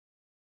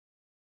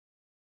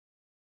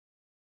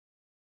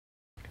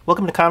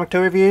Welcome to Comic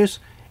Toy Reviews,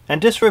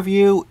 and this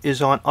review is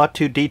on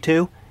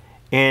R2-D2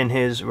 in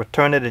his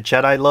Return of the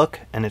Jedi look,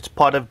 and it's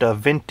part of the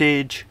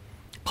vintage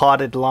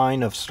potted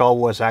line of Star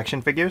Wars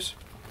action figures.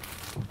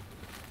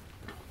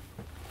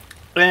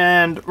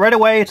 And right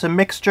away it's a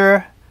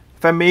mixture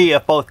for me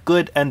of both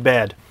good and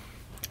bad.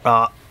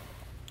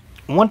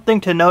 One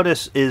thing to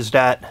notice is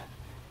that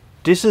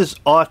this is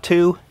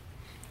R2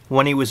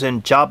 when he was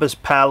in Jabba's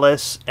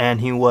palace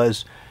and he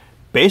was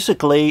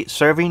basically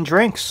serving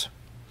drinks.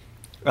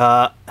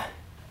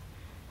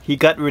 He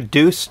got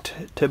reduced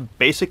to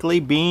basically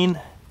being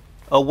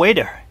a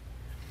waiter.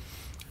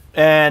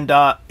 And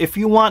if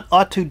you want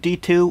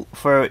R2-D2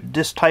 for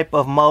this type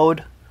of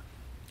mode,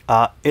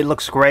 it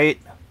looks great.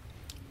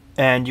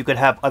 And you could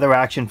have other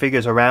action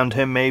figures around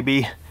him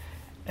maybe,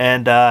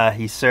 and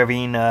he's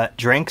serving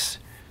drinks.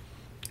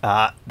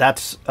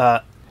 That's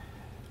the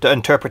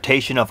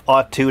interpretation of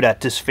R2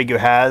 that this figure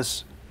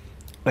has,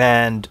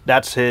 and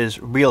that's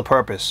his real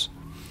purpose.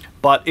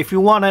 But if you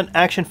want an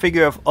action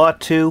figure of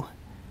R2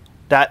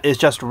 that is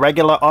just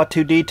regular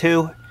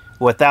R2-D2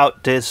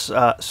 without this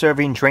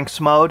serving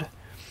drinks mode,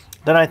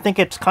 then I think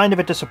it's kind of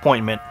a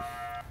disappointment.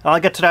 I'll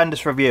get to that in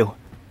this review.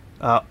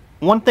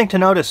 One thing to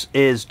notice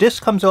is this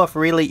comes off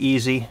really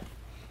easy.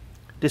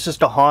 This is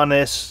the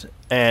harness,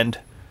 and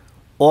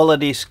all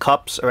of these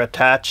cups are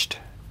attached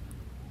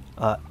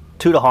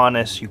to the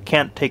harness. You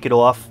can't take it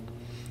off,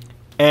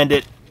 and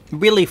it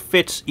really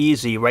fits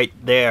easy right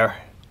there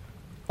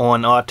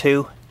on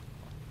R2,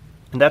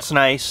 and that's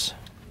nice.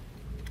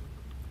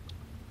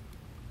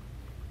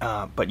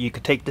 But you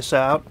could take this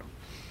out.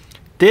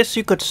 This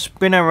you could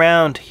spin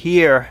around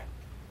here,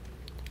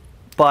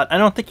 but I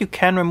don't think you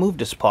can remove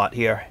this part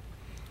here.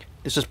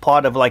 This is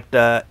part of like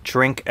the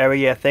drink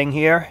area thing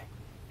here,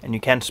 and you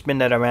can spin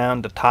that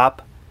around the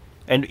top.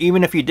 And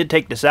even if you did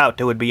take this out,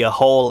 there would be a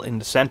hole in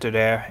the center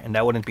there, and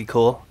that wouldn't be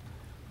cool.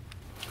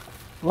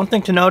 One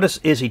thing to notice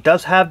is he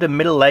does have the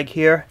middle leg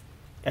here,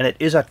 and it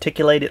is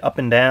articulated up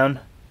and down,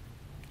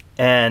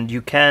 and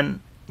you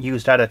can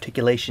use that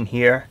articulation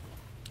here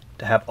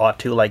to have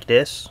R2 like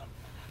this.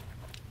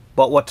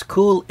 But what's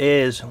cool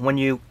is when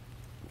you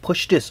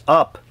push this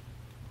up,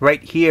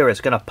 right here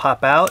is going to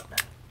pop out.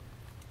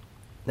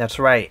 That's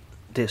right,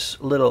 this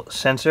little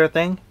sensor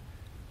thing.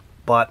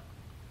 But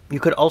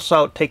you could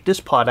also take this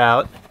part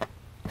out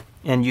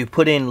and you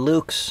put in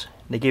Luke's,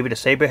 they gave it a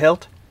saber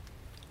hilt,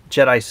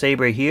 Jedi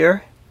saber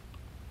here.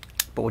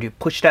 But when you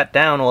push that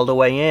down all the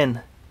way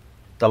in,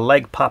 the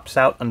leg pops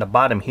out on the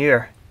bottom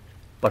here.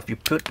 But if you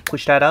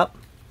push that up,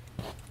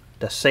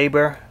 the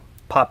saber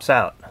pops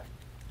out.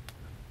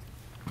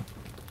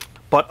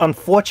 But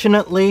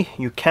unfortunately,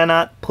 you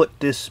cannot put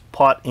this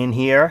part in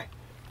here,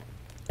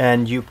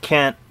 and you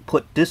can't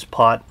put this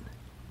part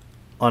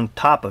on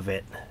top of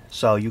it,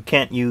 so you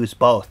can't use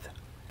both.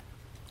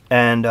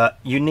 And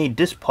you need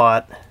this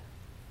part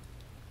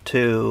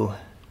to,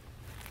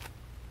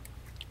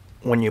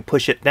 when you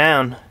push it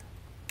down,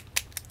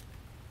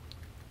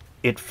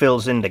 it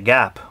fills in the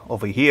gap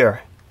over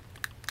here,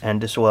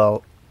 and this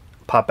will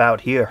pop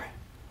out here.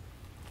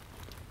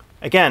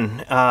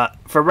 Again,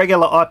 for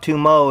regular R2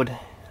 mode,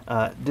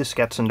 this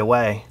gets in the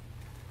way.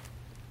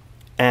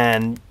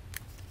 And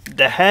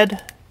the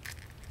head,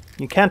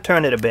 you can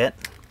turn it a bit.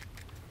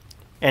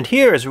 And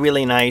here is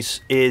really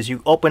nice, is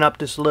you open up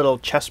this little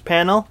chest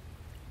panel,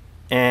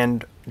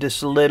 and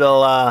this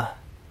little,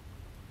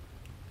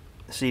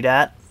 see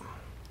that?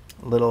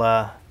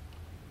 Little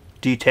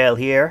detail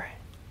here.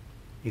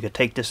 You could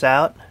take this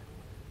out,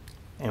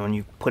 and when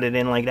you put it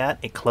in like that,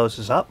 it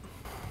closes up.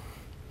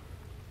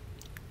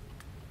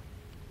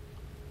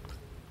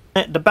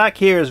 The back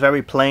here is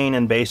very plain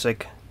and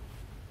basic.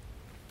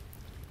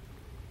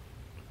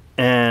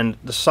 And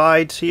the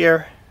sides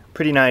here,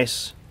 pretty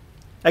nice.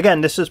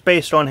 Again, this is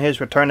based on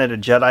his Return of the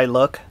Jedi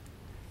look.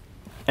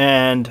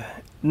 And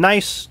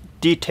nice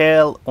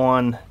detail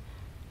on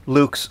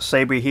Luke's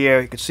saber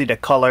here. You can see the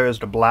colors,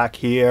 the black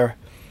here.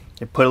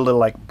 They put a little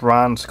like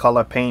bronze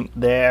color paint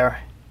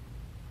there.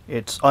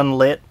 It's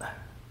unlit.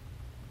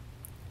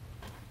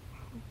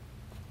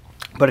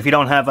 But if you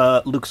don't have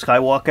a Luke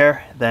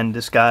Skywalker, then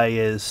this guy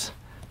is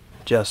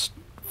just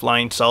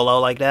flying solo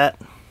like that.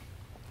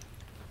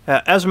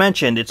 As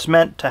mentioned, it's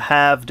meant to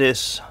have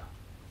this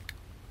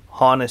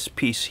harness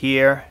piece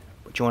here,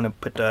 but you want to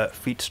put the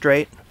feet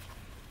straight.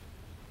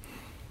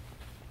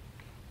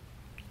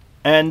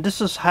 And this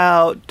is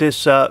how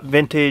this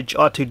vintage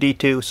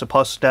R2-D2 is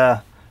supposed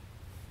to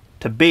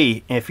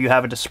be. If you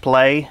have a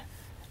display,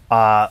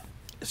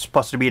 it's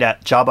supposed to be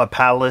that Jabba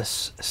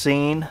palace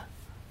scene.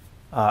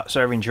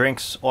 Serving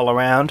drinks all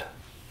around.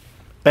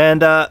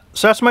 And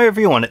so that's my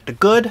review on it. The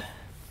good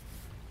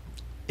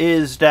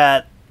is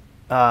that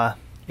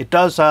it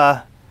does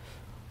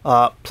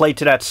play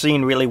to that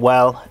scene really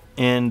well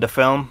in the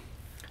film.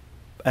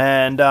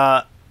 And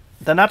the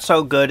not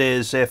so good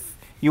is if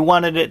you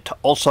wanted it to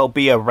also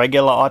be a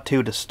regular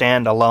R2 to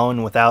stand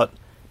alone without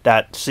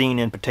that scene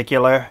in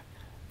particular,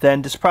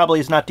 then this probably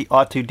is not the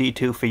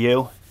R2-D2 for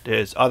you.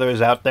 There's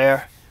others out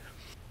there.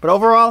 But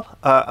overall,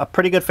 a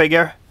pretty good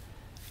figure.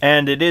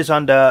 And it is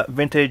on the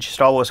vintage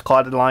Star Wars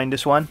carded line,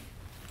 this one.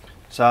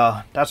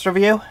 So that's the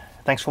review.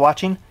 Thanks for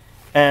watching,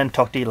 and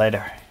talk to you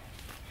later.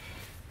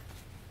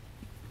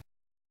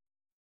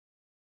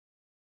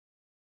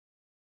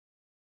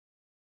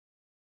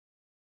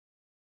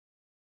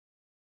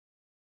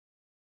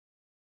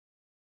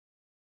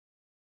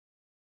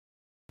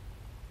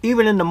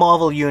 Even in the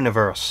Marvel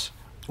Universe,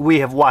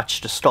 we have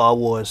watched the Star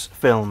Wars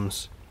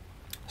films.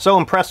 So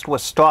impressed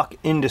with Stark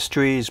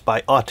Industries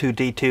by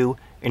R2-D2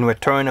 in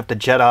Return of the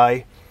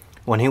Jedi,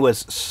 when he was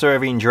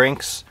serving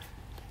drinks,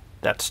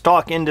 that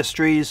Stark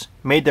Industries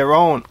made their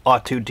own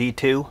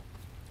R2-D2,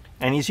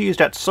 and he's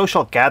used at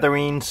social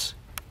gatherings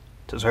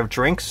to serve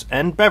drinks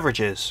and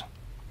beverages.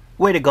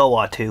 Way to go,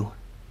 R2.